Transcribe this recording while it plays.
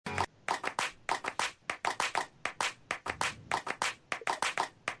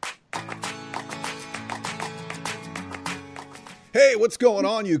Hey, what's going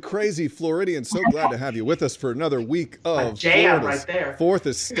on, you crazy Floridians? So glad to have you with us for another week of jam Florida's right there. Fourth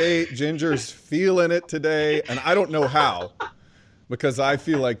Estate. Ginger's feeling it today, and I don't know how, because I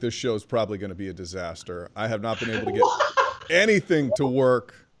feel like this show is probably going to be a disaster. I have not been able to get anything to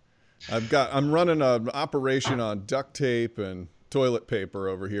work. I'm running an operation on duct tape and toilet paper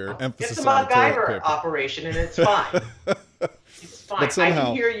over here. It's Emphasis a on the toilet MacGyver paper. operation, and it's fine. It's fine. But somehow- I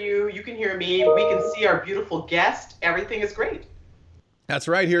can hear you. You can hear me. We can see our beautiful guest. Everything is great. That's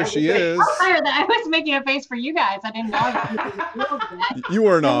right, here she is. I was making a face for you guys. I didn't know. You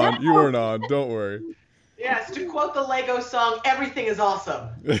weren't on. You weren't on. Don't worry. Yes, to quote the Lego song, everything is awesome.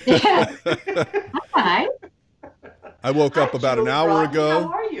 Yeah. Hi. I woke up Hi, about an Julie hour Broughton. ago.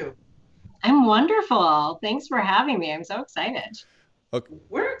 How are you? I'm wonderful. Thanks for having me. I'm so excited.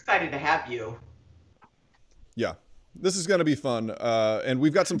 We're excited to have you. Yeah, this is going to be fun. And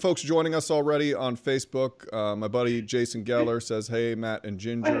we've got some folks joining us already on Facebook. My buddy Jason Geller says, hey, Matt and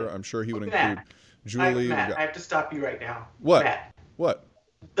Ginger. I'm sure he would Look at include that. Julie. Matt, I have to stop you right now. What? Matt, What?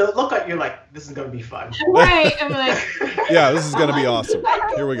 the look at you like, this is going to be fun. Right. I'm like, Yeah, this is going to be awesome.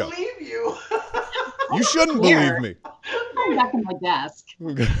 Here we go. I don't believe you. You shouldn't believe me. I'm back at my desk.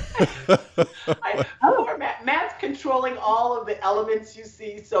 Poor Matt. Matt's controlling all of the elements you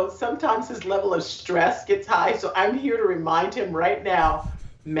see, so sometimes his level of stress gets high. So I'm here to remind him right now,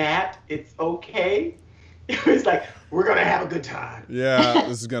 Matt, it's okay. He's like, we're going to have a good time. Yeah,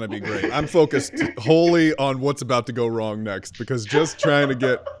 this is going to be great. I'm focused wholly on what's about to go wrong next, because just trying to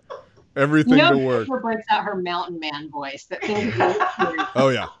get everything to work. Ginger breaks out her mountain man voice. That thing Oh,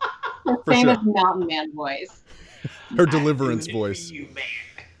 yeah. her For famous sure. mountain man voice. Her deliverance voice. You,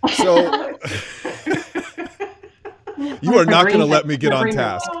 man. So you are not going to let me get on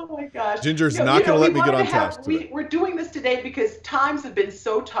task. Oh my gosh. Ginger's not gonna let me get we on wanted to task today. We're doing this today because times have been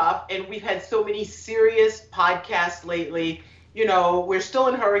so tough and we've had so many serious podcasts lately. You know, we're still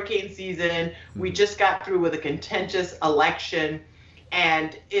in hurricane season. We just got through with a contentious election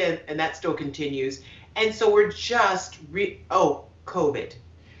and that still continues. And so we're just, COVID.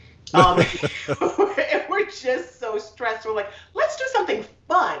 And we're just so stressed. We're like, let's do something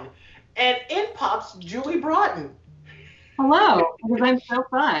fun. And in pops Julie Broughton. Hello, because I'm so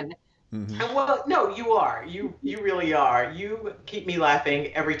fun. Mhm. And well, no, you are. You really are. You keep me laughing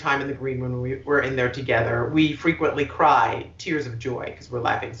every time in the green room when we're in there together. We frequently cry tears of joy because we're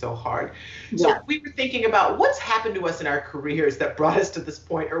laughing so hard. So Yeah. we were thinking about what's happened to us in our careers that brought us to this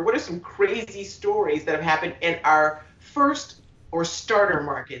point, or what are some crazy stories that have happened in our first or starter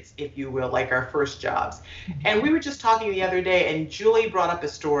markets, if you will, like our first jobs. And we were just talking the other day, and Julie brought up a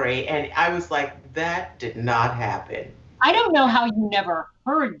story, and I was like, that did not happen. I don't know how you never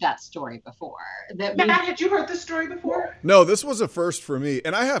heard that story before. That we, Matt, had you heard this story before? No, this was a first for me.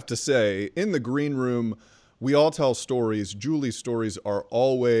 And I have to say, in the green room, we all tell stories. Julie's stories are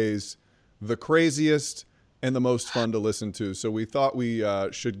always the craziest and the most fun to listen to. So we thought we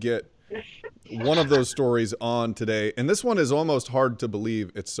should get one of those stories on today. And this one is almost hard to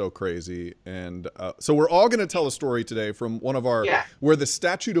believe. It's so crazy. And so we're all going to tell a story today from one of our, where the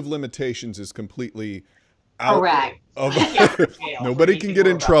statute of limitations is completely out. Correct. Of, nobody can get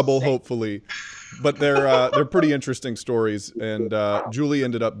in trouble, hopefully. But they're pretty interesting stories. And Julie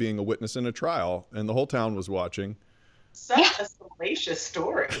ended up being a witness in a trial, and the whole town was watching. Such a salacious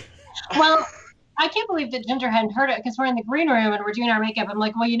story. well, I can't believe that Ginger hadn't heard it because we're in the green room and we're doing our makeup. I'm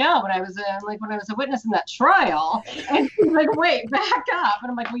like, well, you know, when I was a witness in that trial, and she's like, wait, back up, and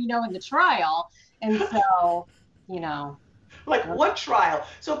I'm like, well, you know, in the trial, and so, you know, Like what trial?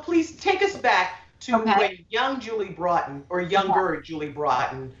 So please take us back to Okay. when young Julie Broughton, or younger Julie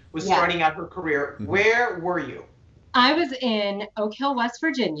Broughton, was Yeah. starting out her career. Mhm. Where were you? I was in Oak Hill, West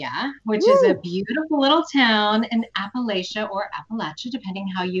Virginia, which is a beautiful little town in Appalachia or Appalachia, depending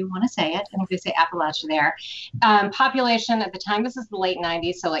how you want to say it. I think they say Appalachia there. Population at the time, this is the late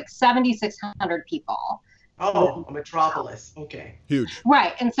 90s, so like 7,600 people. Oh, a metropolis. Okay. Huge.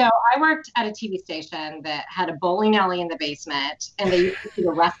 Right. And so I worked at a TV station that had a bowling alley in the basement, and they used to do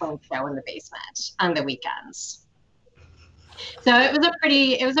a wrestling show in the basement on the weekends. So it was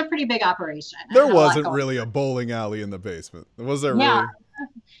a pretty big operation. It There had a lot wasn't going really a bowling alley in the basement. Was there Yeah. really?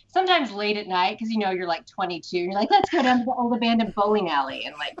 Sometimes late at night, because you know you're like 22, and you're like, let's go down to the old abandoned bowling alley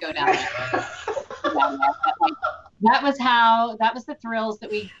and like go down there. That was the thrills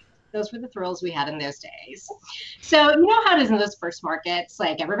those were the thrills we had in those days. So you know how it is in those first markets,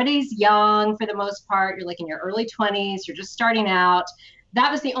 like everybody's young for the most part. You're like in your early 20s, you're just starting out. That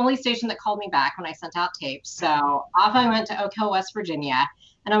was the only station that called me back when I sent out tapes. So off I went to Oak Hill, West Virginia.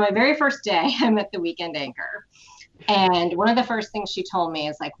 And on my very first day, I met the weekend anchor. And one of the first things she told me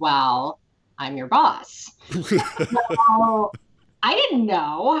is like, well, I'm your boss. So I didn't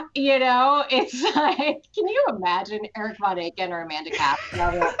know, it's like, can you imagine Eric Von Aiken or Amanda Castro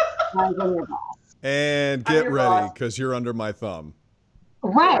as your boss? And I'm get your ready, boss. because you're under my thumb.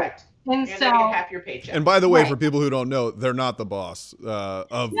 Right. Correct. And And so, they get half your paycheck. And by the way, Right. for people who don't know, they're not the boss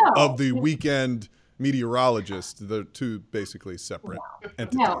of No. the weekend meteorologist. They're two basically separate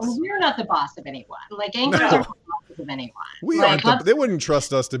entities. no, we're not the boss of anyone. Like, anchors are not the bosses of anyone. We Like, aren't. They wouldn't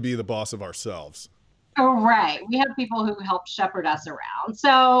trust us to be the boss of ourselves. Oh, right. We have people who help shepherd us around.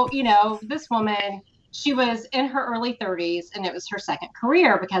 So, this woman, she was in her early 30s and it was her second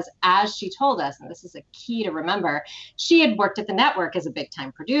career because, as she told us, and this is a key to remember, she had worked at the network as a big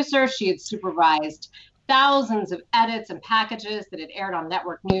time producer. She had supervised thousands of edits and packages that had aired on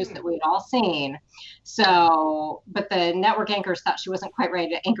network news that we had all seen. So, but the network anchors thought she wasn't quite ready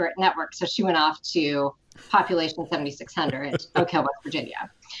to anchor at network. So she went off to Population 7600, Oak Hill, West Virginia.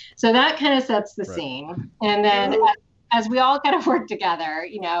 So that kind of sets the scene. And then as we all kind of worked together,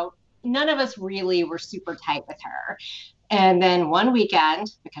 none of us really were super tight with her. And then one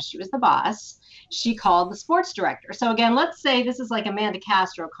weekend, because she was the boss, she called the sports director. So again, let's say this is like Amanda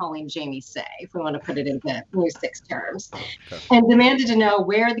Castro calling Jamie Say, if we want to put it into News 6 terms, and demanded to know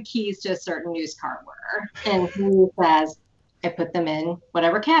where the keys to a certain news car were. And he says, I put them in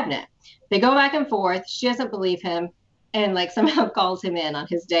whatever cabinet. They go back and forth. She doesn't believe him and like somehow calls him in on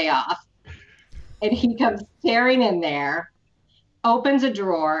his day off. And he comes tearing in there, opens a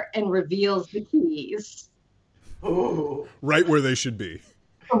drawer and reveals the keys. Ooh. Right where they should be.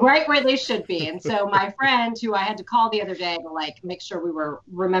 Right where they should be. And so my friend, who I had to call the other day to like make sure we were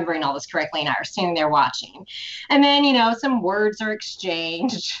remembering all this correctly, and I are standing there watching. And then, some words are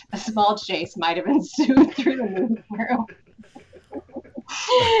exchanged. A small chase might have ensued through the newsroom.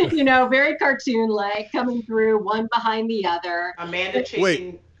 Very cartoon-like, coming through one behind the other. Amanda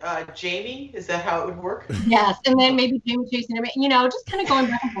chasing Jamie? Is that how it would work? Yes, and then maybe Jamie chasing him. Just kind of going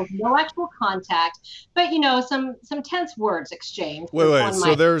back and forth. No actual contact, but some tense words exchanged. Wait.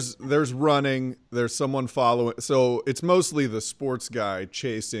 So there's running. There's someone following. So it's mostly the sports guy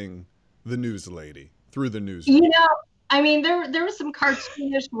chasing the news lady through the news. There was some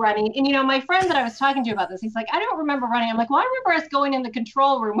cartoonish running. And, my friend that I was talking to about this, he's like, I don't remember running. I'm like, well, I remember us going in the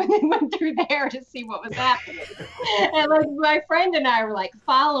control room when they went through there to see what was happening. And, like, my friend and I were, like,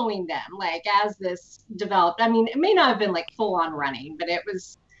 following them, like, as this developed. It may not have been, like, full-on running, but it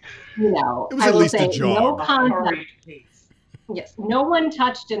was, It was at least a jog. No contact. Yes, no one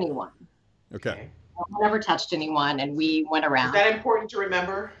touched anyone. Okay. No one ever touched anyone, and we went around. Is that important to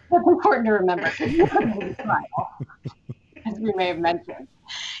remember? That's important to remember. As we may have mentioned.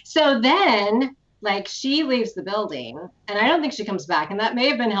 So then, like, she leaves the building, and I don't think she comes back. And that may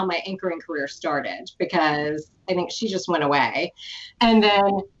have been how my anchoring career started, because I think she just went away. And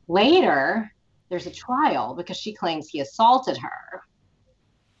then later, there's a trial because she claims he assaulted her.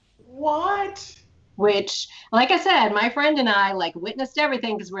 What? Which, like I said, my friend and I, like, witnessed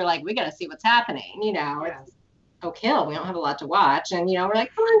everything because we're like, we got to see what's happening. It's Oak Hill. We don't have a lot to watch. And, we're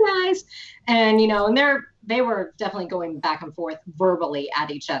like, come on, guys. And, and they were definitely going back and forth verbally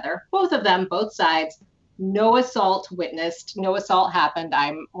at each other. Both of them, both sides. No assault witnessed. No assault happened.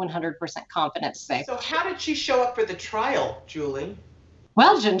 I'm 100% confident to say. So how did she show up for the trial, Julie?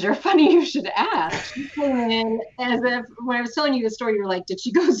 Well, Ginger, funny you should ask. She came in as if, when I was telling you the story, you were like, did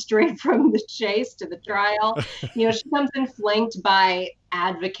she go straight from the chase to the trial? She comes in flanked by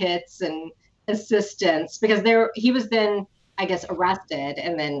advocates and assistants, because he was then, I guess, arrested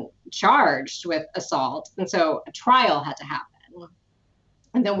and then charged with assault. And so a trial had to happen.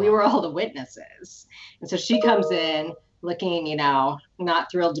 And then we were all the witnesses. And so she comes in looking,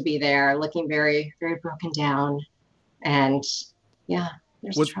 not thrilled to be there, looking very, very broken down. And yeah,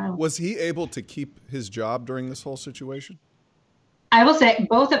 there's a trial. Was he able to keep his job during this whole situation? I will say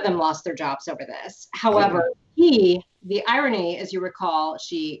both of them lost their jobs over this. However, the irony, as you recall,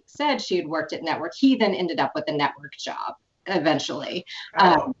 she said she had worked at network. He then ended up with a network job eventually.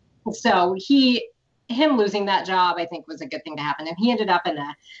 So him losing that job, I think, was a good thing to happen. And he ended up in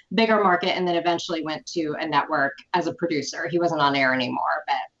a bigger market and then eventually went to a network as a producer. He wasn't on air anymore,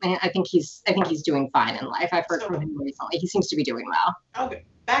 but I think he's doing fine in life. I've heard from him recently. He seems to be doing well. Okay,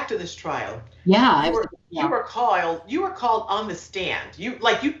 back to this trial. Yeah. You were called on the stand. You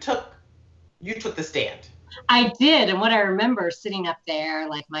took the stand. I did. And what I remember sitting up there,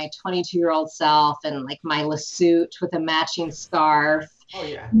 like my 22-year-old self and like my suit with a matching scarf. Oh,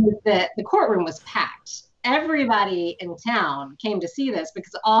 yeah. The courtroom was packed. Everybody in town came to see this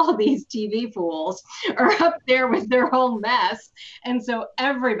because all these TV fools are up there with their whole mess. And so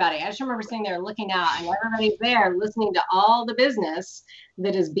everybody, I just remember sitting there looking out, and everybody's there listening to all the business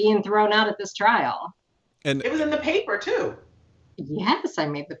that is being thrown out at this trial. And it was in the paper, too. Yes, I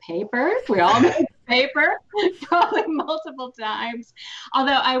made the paper. We all made the paper, probably multiple times.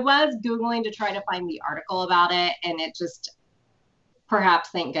 Although I was Googling to try to find the article about it, and it just, perhaps,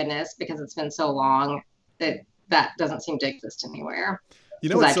 thank goodness, because it's been so long, that doesn't seem to exist anywhere. You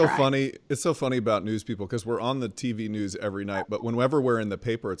know what's so funny? It's so funny about news people, because we're on the TV news every night, but whenever we're in the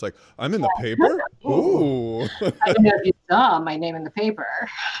paper, it's like, I'm in the paper? Ooh. I don't know if you saw my name in the paper.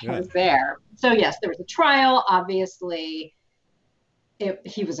 Yeah. I was there. So yes, there was a trial. Obviously,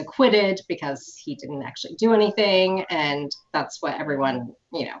 he was acquitted because he didn't actually do anything, and that's what everyone,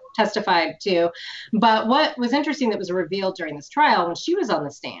 testified to. But what was interesting that was revealed during this trial when she was on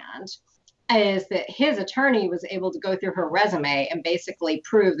the stand is that his attorney was able to go through her resume and basically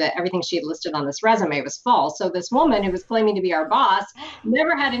prove that everything she had listed on this resume was false. So this woman who was claiming to be our boss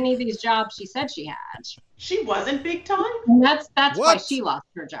never had any of these jobs she said she had. She wasn't big time? And that's why she lost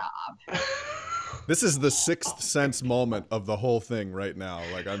her job. This is the Sixth Sense moment of the whole thing right now.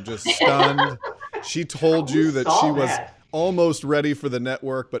 Like, I'm just stunned. She told you that she was almost ready for the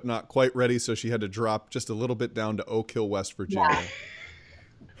network, but not quite ready, so she had to drop just a little bit down to Oak Hill, West Virginia.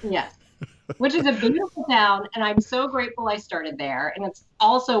 Yeah. Yes. Which is a beautiful town, and I'm so grateful I started there. And it's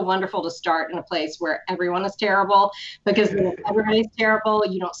also wonderful to start in a place where everyone is terrible, because if everybody's terrible,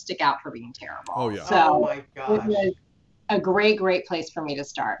 you don't stick out for being terrible. Oh, yeah. So oh, my gosh. it was a great place for me to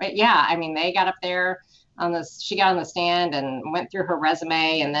start. But yeah, I mean, they got up there she got on the stand and went through her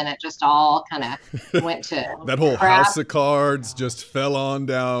resume, and then it just all kind of went to that whole house of cards just fell on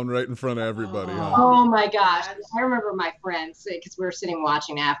down right in front of everybody. Huh? Oh my gosh. I remember my friends, because we were sitting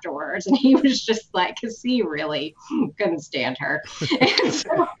watching afterwards, and he was just like, because he really couldn't stand her. And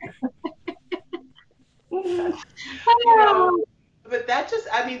so, but that just,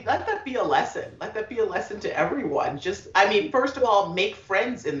 let that be a lesson. Let that be a lesson to everyone. Just, first of all, make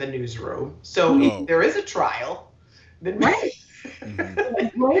friends in the newsroom. So if there is a trial, then later,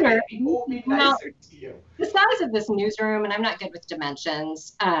 people will be nicer to you. The size of this newsroom, and I'm not good with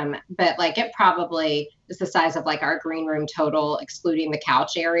dimensions, but like it probably is the size of like our green room total, excluding the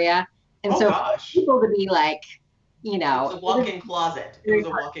couch area. And people to be like, It was a walk-in closet. It was a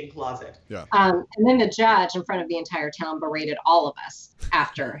walk-in closet. Yeah. And then the judge in front of the entire town berated all of us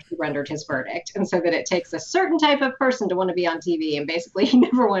after he rendered his verdict. And so that it takes a certain type of person to want to be on TV. And basically, he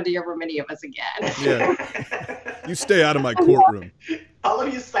never wanted to hear from any of us again. Yeah. You stay out of my courtroom. All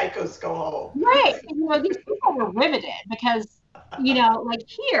of you psychos go home. Right. These people were riveted because, like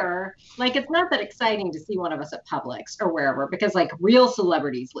here, like it's not that exciting to see one of us at Publix or wherever, because like real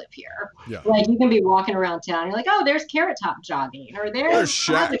celebrities live here. Yeah. Like you can be walking around town, you're like, oh, there's Carrot Top jogging, or there's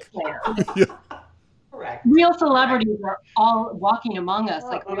Shaq. Yeah. Correct. Real celebrities are all walking among us,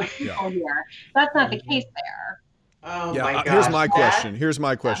 like people here. That's not the case there. Oh my gosh. Here's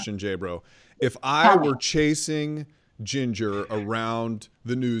my question, J-Bro. If I were chasing Ginger around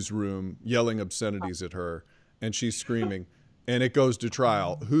the newsroom, yelling obscenities at her, and she's screaming, and it goes to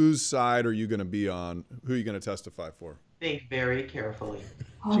trial, whose side are you going to be on? Who are you going to testify for? Think very carefully.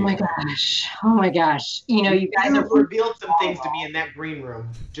 Oh my gosh. You guys have revealed some things to me in that green room.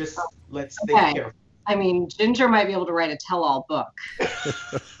 Just let's think carefully. Ginger might be able to write a tell-all book.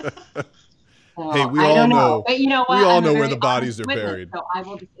 Hey, we all know. But you know what? We all know where the bodies are buried. So I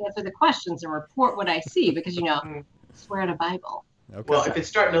will just answer the questions and report what I see, because I swear to Bible. Okay. Well, if it's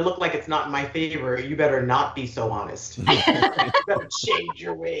starting to look like it's not in my favor, you better not be so honest. You better change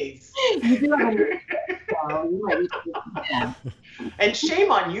your ways. You do have And shame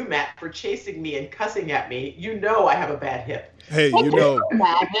on you, Matt, for chasing me and cussing at me. You know I have a bad hip. Hey, you know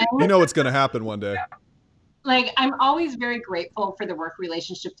what's going to happen one day. Like, I'm always very grateful for the work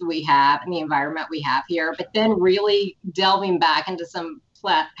relationship that we have and the environment we have here, but then really delving back into some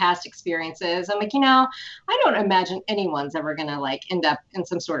past experiences, I'm like, I don't imagine anyone's ever going to like end up in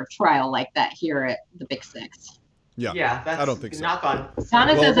some sort of trial like that here at the Big Six. Yeah, that's I don't think so. Knock on.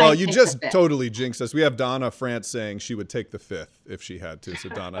 Donna says well, you just totally jinxed us. We have Donna France saying she would take the fifth if she had to. So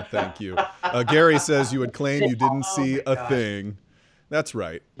Donna, thank you. Gary says you would claim you didn't see a thing. That's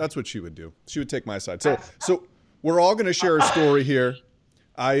right. That's what she would do. She would take my side. So we're all going to share a story here.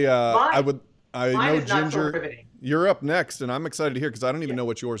 I know Ginger. You're up next, and I'm excited to hear because I don't even know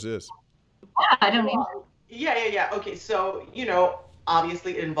what yours is. Yeah, I don't either. Yeah. Okay, so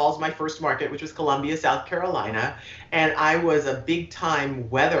obviously it involves my first market, which was Columbia, South Carolina, and I was a big-time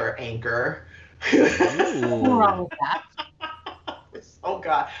weather anchor. Nothing wrong with that. Oh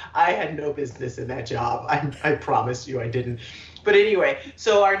God, I had no business in that job. I promise you I didn't. But anyway,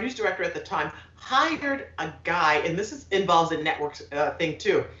 so our news director at the time hired a guy, and this involves a network thing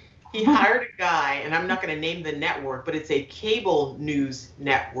too. He hired a guy, and I'm not going to name the network, but it's a cable news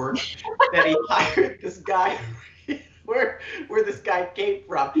network that he hired this guy where this guy came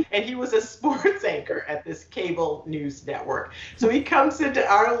from. And he was a sports anchor at this cable news network. So he comes into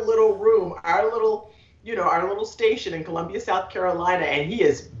our little room, our little station in Columbia, South Carolina, and he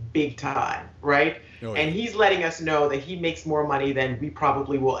is big time, right? Oh, yeah. And he's letting us know that he makes more money than we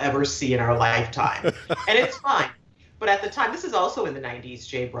probably will ever see in our lifetime. And it's fine. But at the time, this is also in the 90s,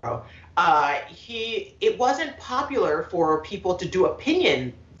 Jay Bro, it wasn't popular for people to do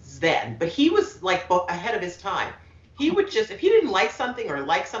opinions then, but he was like ahead of his time. He would just, if he didn't like something or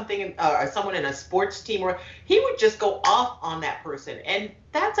or someone in a sports team, or he would just go off on that person. And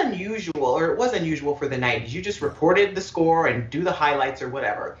that's unusual, or it was unusual for the 90s. You just reported the score and do the highlights or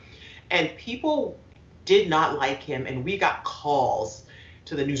whatever. And people did not like him, and we got calls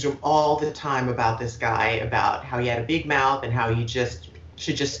to the newsroom all the time about this guy, about how he had a big mouth and how he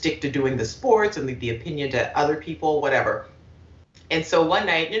should just stick to doing the sports and leave the opinion to other people, whatever. And so one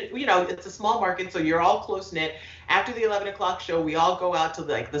night, it's a small market, so you're all close knit. After the 11 o'clock show, we all go out to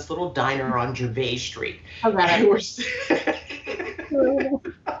like this little diner on Gervais Street. Okay. So we're just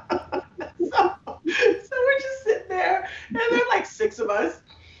sitting there, and there are like 6 of us.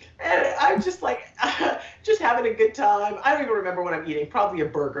 And I'm just like, just having a good time. I don't even remember what I'm eating. Probably a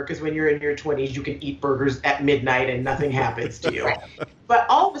burger, because when you're in your 20s, you can eat burgers at midnight and nothing happens to you. But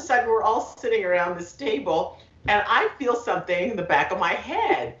all of a sudden, we're all sitting around this table, and I feel something in the back of my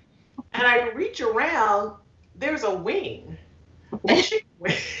head. And I reach around, there's a wing. A chicken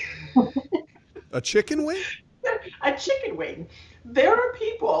wing. A chicken wing? A chicken wing. There are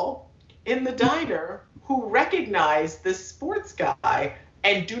people in the diner who recognize this sports guy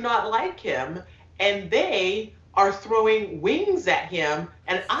and do not like him, and they are throwing wings at him,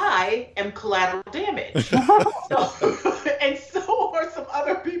 and I am collateral damage. And so are some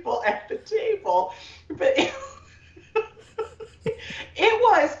other people at the table. But it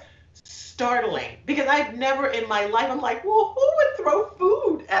was startling, because I've never in my life, I'm like, well, who would throw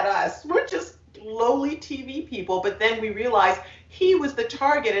food at us? We're just lowly TV people. But then we realized he was the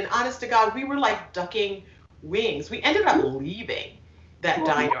target, and honest to God, we were like ducking wings. We ended up leaving that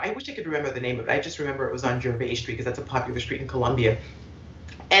diner. I wish I could remember the name of it. I just remember it was on Gervais Street, because that's a popular street in Columbia.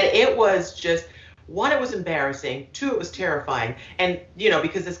 And it was just, one, it was embarrassing. 2, it was terrifying. And,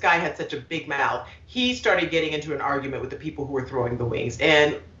 because this guy had such a big mouth, he started getting into an argument with the people who were throwing the wings.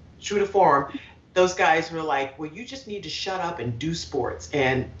 And true to form, those guys were like, well, you just need to shut up and do sports.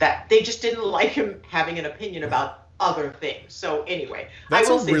 And that they just didn't like him having an opinion about other things. So anyway, I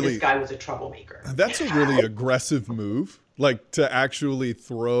will say this guy was a troublemaker. That's a really aggressive move. Like to actually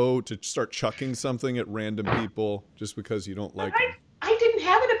to start chucking something at random people just because you don't like them. I didn't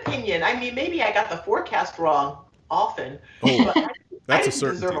have an opinion. I mean, maybe I got the forecast wrong often, but I didn't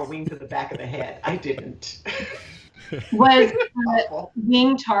deserve a wing to the back of the head. I didn't. Was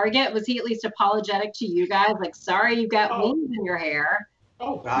wing target, was he at least apologetic to you guys? Like, sorry, you got wings in your hair.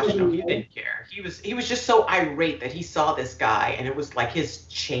 Oh gosh, no, he didn't care. He was just so irate that he saw this guy, and it was like his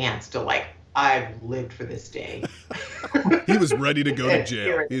chance to like, I've lived for this day. He was ready to go to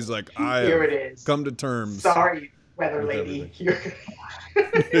jail. He's like, here it is. Come to terms. Sorry, weather lady.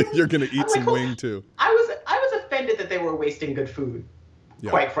 You're gonna eat some wing too. I was offended that they were wasting good food. Yeah.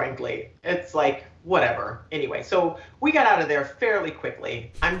 Quite frankly, it's like whatever. Anyway, so we got out of there fairly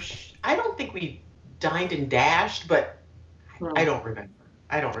quickly. I don't think we dined and dashed, but I don't remember.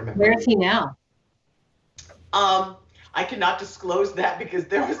 Where is he now? I cannot disclose that, because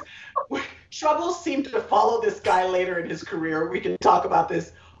there was troubles seemed to follow this guy later in his career. We can talk about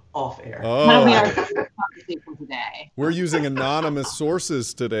this off air. Oh. That'll be our conversation today. We're using anonymous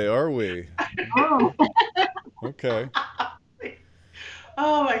sources today, are we? Oh. Okay.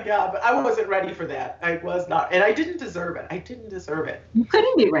 Oh my God, but I wasn't ready for that. I was not, and I didn't deserve it. You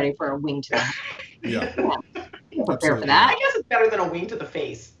couldn't be ready for a wing to the head. Yeah. Prepare for that. I guess it's better than a wing to the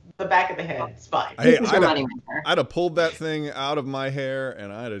face. The back of the head, it's fine. Hey, I'd have pulled that thing out of my hair,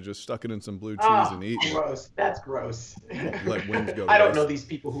 and I'd have just stuck it in some blue cheese and eaten. Gross. That's gross. Let wings go. I don't know these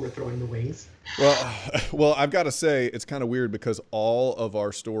people who were throwing the wings. Well, I've got to say, it's kind of weird, because all of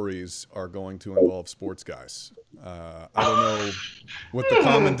our stories are going to involve sports guys. I don't know what the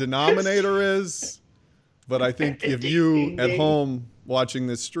common denominator is, but I think if you at home watching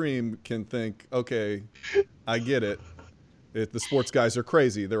this stream can think, okay, I get it. If the sports guys are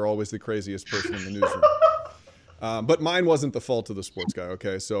crazy, they're always the craziest person in the newsroom. But mine wasn't the fault of the sports guy,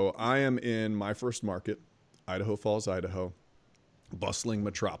 okay? So I am in my first market, Idaho Falls, Idaho, bustling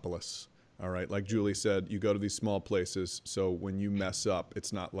metropolis. All right, like Julie said, you go to these small places, so when you mess up,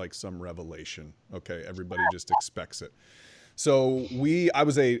 it's not like some revelation, okay? Everybody just expects it. So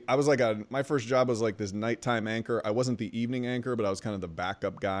my first job was like this nighttime anchor. I wasn't the evening anchor, but I was kind of the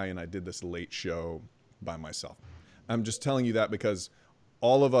backup guy, and I did this late show by myself. I'm just telling you that because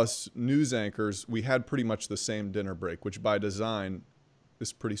all of us news anchors, we had pretty much the same dinner break, which by design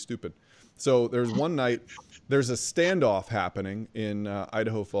is pretty stupid. So there's one night, there's a standoff happening in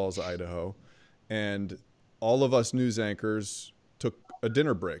Idaho Falls, Idaho, and all of us news anchors took a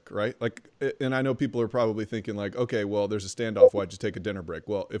dinner break, right? Like, and I know people are probably thinking like, okay, well, there's a standoff. Why'd you take a dinner break?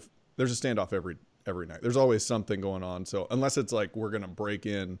 Well, if there's a standoff every night, there's always something going on. So unless it's like we're going to break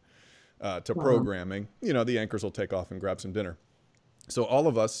in to programming, you know, the anchors will take off and grab some dinner. So all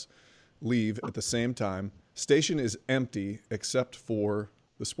of us leave at the same time. Station is empty except for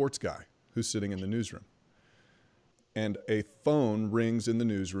the sports guy who's sitting in the newsroom. And a phone rings in the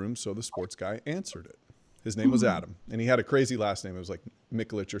newsroom, so the sports guy answered it. His name was Adam, and he had a crazy last name. It was like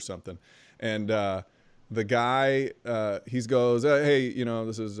Mikulich or something. And the guy, he goes, hey, you know,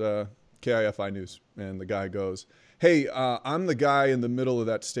 this is KIFI News. And the guy goes, hey, I'm the guy in the middle of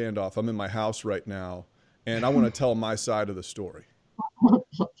that standoff. I'm in my house right now, and I want to tell my side of the story.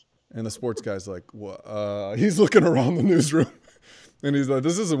 And the sports guy's like, well, he's looking around the newsroom. And he's like,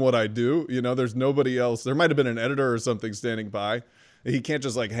 this isn't what I do. You know, there's nobody else. There might have been an editor or something standing by. He can't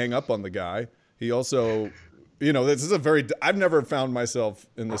just like hang up on the guy. He also, you know, this is I've never found myself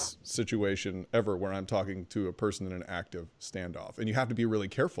in this situation ever where I'm talking to a person in an active standoff. And you have to be really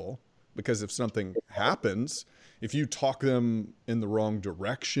careful because if something happens, if you talk them in the wrong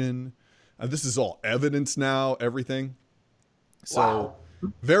direction, this is all evidence now, everything. So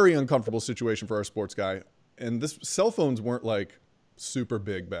very uncomfortable situation for our sports guy. And this cell phones weren't like super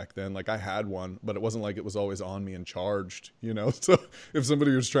big back then. Like I had one, but it wasn't like it was always on me and charged, you know? So if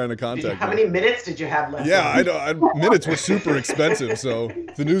somebody was trying to contact me. How many minutes did you have left? Yeah, minutes were super expensive. So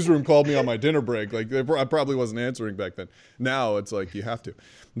if the newsroom called me on my dinner break, like I probably wasn't answering back then. Now it's like you have to.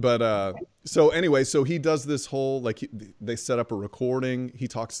 But so anyway, so he does this whole, like they set up a recording. He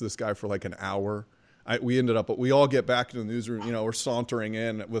talks to this guy for like an hour. We all get back to the newsroom, you know, we're sauntering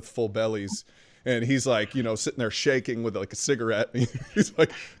in with full bellies. And he's like, you know, sitting there shaking with like a cigarette. He's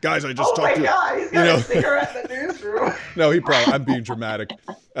like, guys, I just talked to you. Oh my God, he's got a cigarette in the newsroom. No, I'm being dramatic.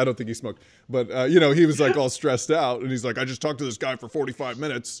 I don't think he smoked. But, you know, he was like all stressed out. And he's like, I just talked to this guy for 45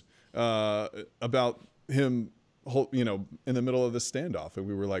 minutes about him, you know, in the middle of this standoff. And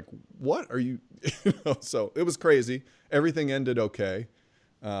we were like, what are you, you know, so it was crazy. Everything ended okay.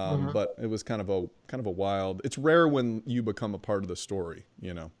 But it was kind of a wild, it's rare when you become a part of the story,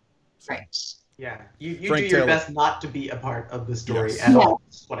 you know. So. Right. Yeah, you do your best not to be a part of the story at all.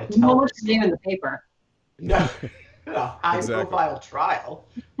 That's what I tell no one's name in the paper. No, high-profile trial.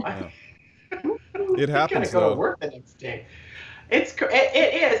 Yeah. It happens. You gotta go to work the next day. It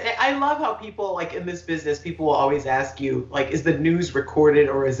is. I love how people like in this business, people will always ask you like, is the news recorded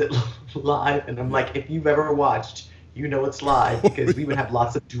or is it live? And I'm like, if you've ever watched, you know it's live because we would have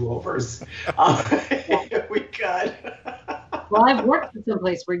lots of do-overs. We could. Well, I've worked in some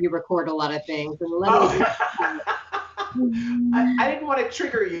place where you record a lot of things. And I didn't want to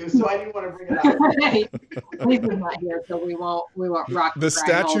trigger you, so I didn't want to bring it up. Right. Lisa's not here, so we won't rock the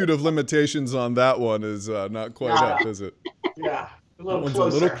statute of limitations on that one is not quite up, is it? Yeah, a little that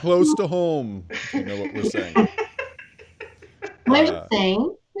closer. A little close to home, if you know what we're saying. I'm just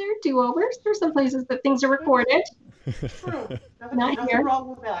saying, there are do-overs. There's some places that things are recorded. True. Nothing wrong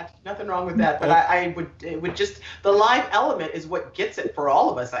with that. Nothing wrong with that. But it would just, the live element is what gets it for all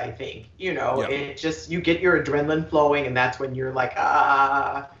of us, I think. You know, It just, you get your adrenaline flowing and that's when you're like,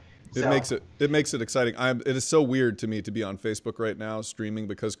 It makes it exciting. It is so weird to me to be on Facebook right now streaming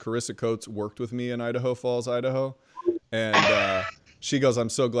because Carissa Coates worked with me in Idaho Falls, Idaho. And she goes, I'm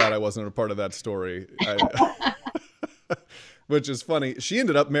so glad I wasn't a part of that story. Which is funny. She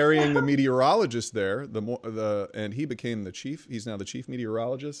ended up marrying the meteorologist there, and he became the chief. He's now the chief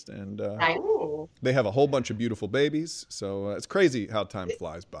meteorologist, and they have a whole bunch of beautiful babies. So it's crazy how time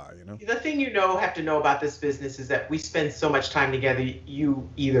flies by, you know. The thing have to know about this business is that we spend so much time together. You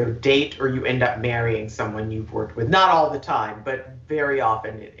either date or you end up marrying someone you've worked with. Not all the time, but very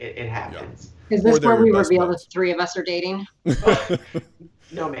often it happens. Yeah. Is this where we reveal the three of us are dating?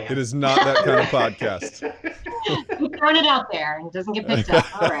 No, ma'am. It is not that kind of podcast. We're throwing it out there and it doesn't get picked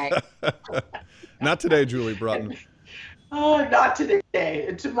up. All right. Not today, Julie Broughton. Oh, not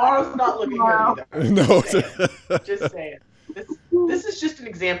today. Tomorrow's not looking good either. No. Just saying. This is just an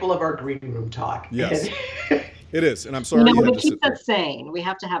example of our green room talk. Yes. It is. And I'm sorry you had to sit there. It keeps us sane. We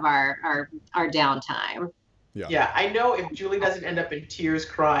have to have our downtime. Yeah. I know if Julie doesn't end up in tears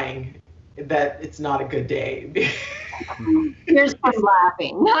crying that it's not a good day. Here's from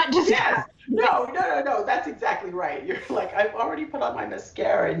laughing, not just. Yes. No. That's exactly right. You're like, I've already put on my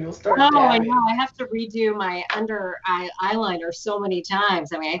mascara, and you'll start. Oh, I dabbing. know. I have to redo my under eye eyeliner so many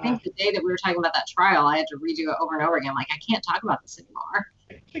times. I mean, I think the day that we were talking about that trial, I had to redo it over and over again. Like, I can't talk about this anymore.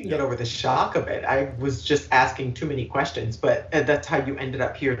 I can get over the shock of it. I was just asking too many questions, but that's how you ended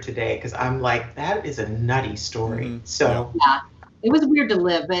up here today. Because I'm like, that is a nutty story. Mm-hmm. So yeah, it was weird to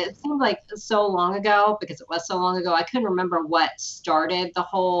live, but it seemed like so long ago because it was so long ago. I couldn't remember what started the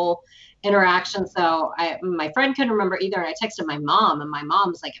whole interaction. So my friend couldn't remember either. And I texted my mom, and my mom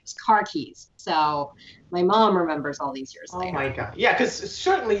was like, it was car keys. So my mom remembers all these years later. Oh my God. Yeah, because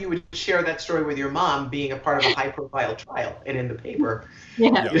certainly you would share that story with your mom being a part of a high profile trial and in the paper.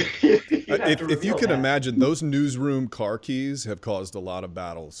 Yeah. If you can imagine, those newsroom car keys have caused a lot of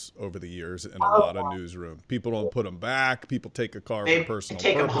battles over the years in a lot of newsroom. People don't put them back. People take a car for personal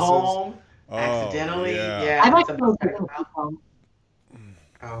take purposes. them home accidentally. Yeah. I like those home.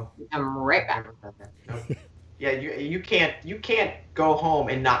 Oh, I'm right back. No. Yeah, you can't go home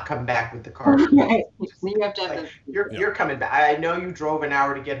and not come back with the car. Right. You have to have like, you're coming back. I know you drove an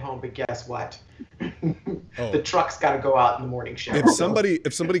hour to get home, but guess what? The truck's got to go out in the morning shift.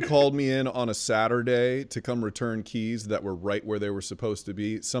 If somebody called me in on a Saturday to come return keys that were right where they were supposed to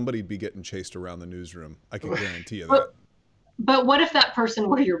be, somebody'd be getting chased around the newsroom. I can guarantee you that. But what if that person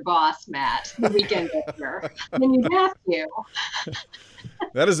were your boss, Matt, the weekend editor? Then you'd have to.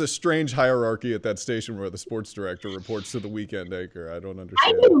 That is a strange hierarchy at that station where the sports director reports to the weekend anchor. I don't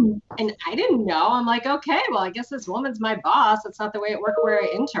understand. I didn't know. I'm like, okay, well, I guess this woman's my boss. That's not the way it worked where I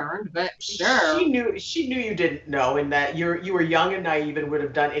interned, but sure. She knew you didn't know, and that you were young and naive and would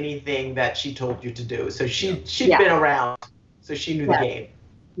have done anything that she told you to do. So she'd been around, so she knew the game.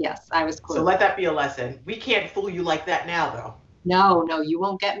 Yes, I was cool. So let that be a lesson. We can't fool you like that now, though. No, you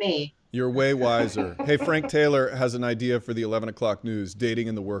won't get me. You're way wiser. Hey, Frank Taylor has an idea for the 11 o'clock news, dating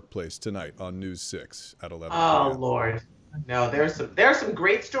in the workplace tonight on News 6 at 11 Oh, Lord. No, there are some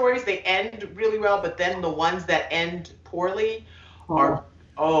great stories. They end really well, but then the ones that end poorly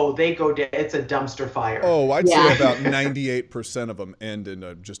they go down. It's a dumpster fire. Oh, I'd say about 98% of them end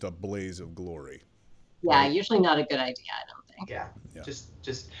in just a blaze of glory. Yeah, right? Usually not a good idea, I don't think. Yeah.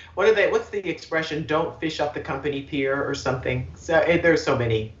 Just what's the expression? Don't fish up the company pier or something. So there's so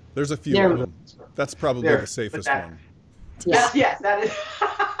many. There's a few of them. That's probably the safest one. Yes, that is.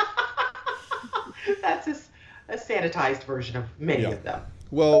 That's a sanitized version of many of them.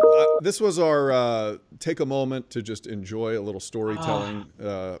 Well, this was our take a moment to just enjoy a little storytelling.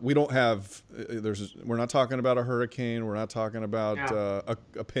 We don't have we're not talking about a hurricane. We're not talking about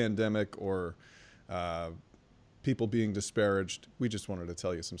a pandemic or people being disparaged. We just wanted to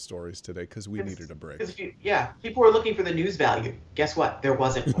tell you some stories today because we needed a break. People were looking for the news value. Guess what? There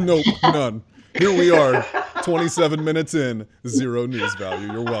wasn't one. No, none. Here we are, 27 minutes in, 0 news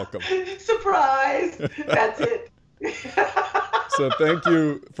value. You're welcome. Surprise! That's it. So thank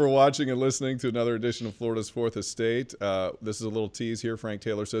you for watching and listening to another edition of Florida's Fourth Estate. This is a little tease here. Frank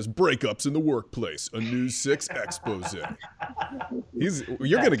Taylor says, breakups in the workplace, a News 6 expose.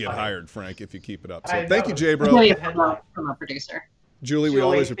 You're going to get hired, Frank, if you keep it up. So thank you, Jay, bro. From a producer. Julie, we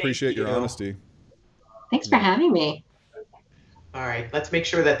always appreciate your honesty. Thanks for having me. All right, let's make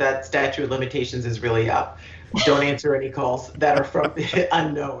sure that statute of limitations is really up. Don't answer any calls that are from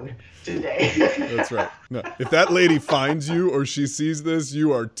unknown today. That's right. No, if that lady finds you or she sees this,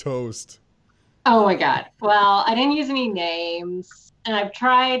 you are toast. Oh my God. Well, I didn't use any names, and I've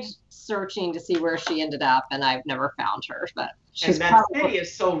tried searching to see where she ended up, and I've never found her. But and that city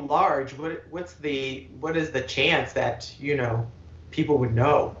is so large. What is the chance that people would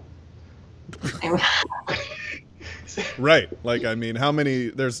know? Right. Like, I mean,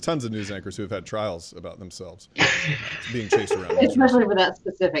 there's tons of news anchors who have had trials about themselves being chased around. Especially for that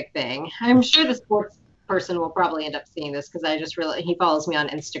specific thing. I'm sure the sports person will probably end up seeing this because he follows me on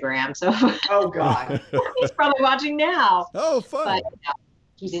Instagram. So oh God. He's probably watching now. Oh, fun.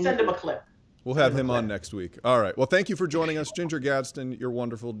 But, send him a clip. We'll have him on next week. All right. Well, thank you for joining us. Ginger Gadsden, you're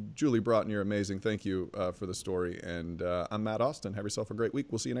wonderful. Julie Broughton, you're amazing. Thank you for the story. And I'm Matt Austin. Have yourself a great week.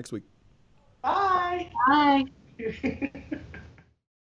 We'll see you next week. Bye. Bye.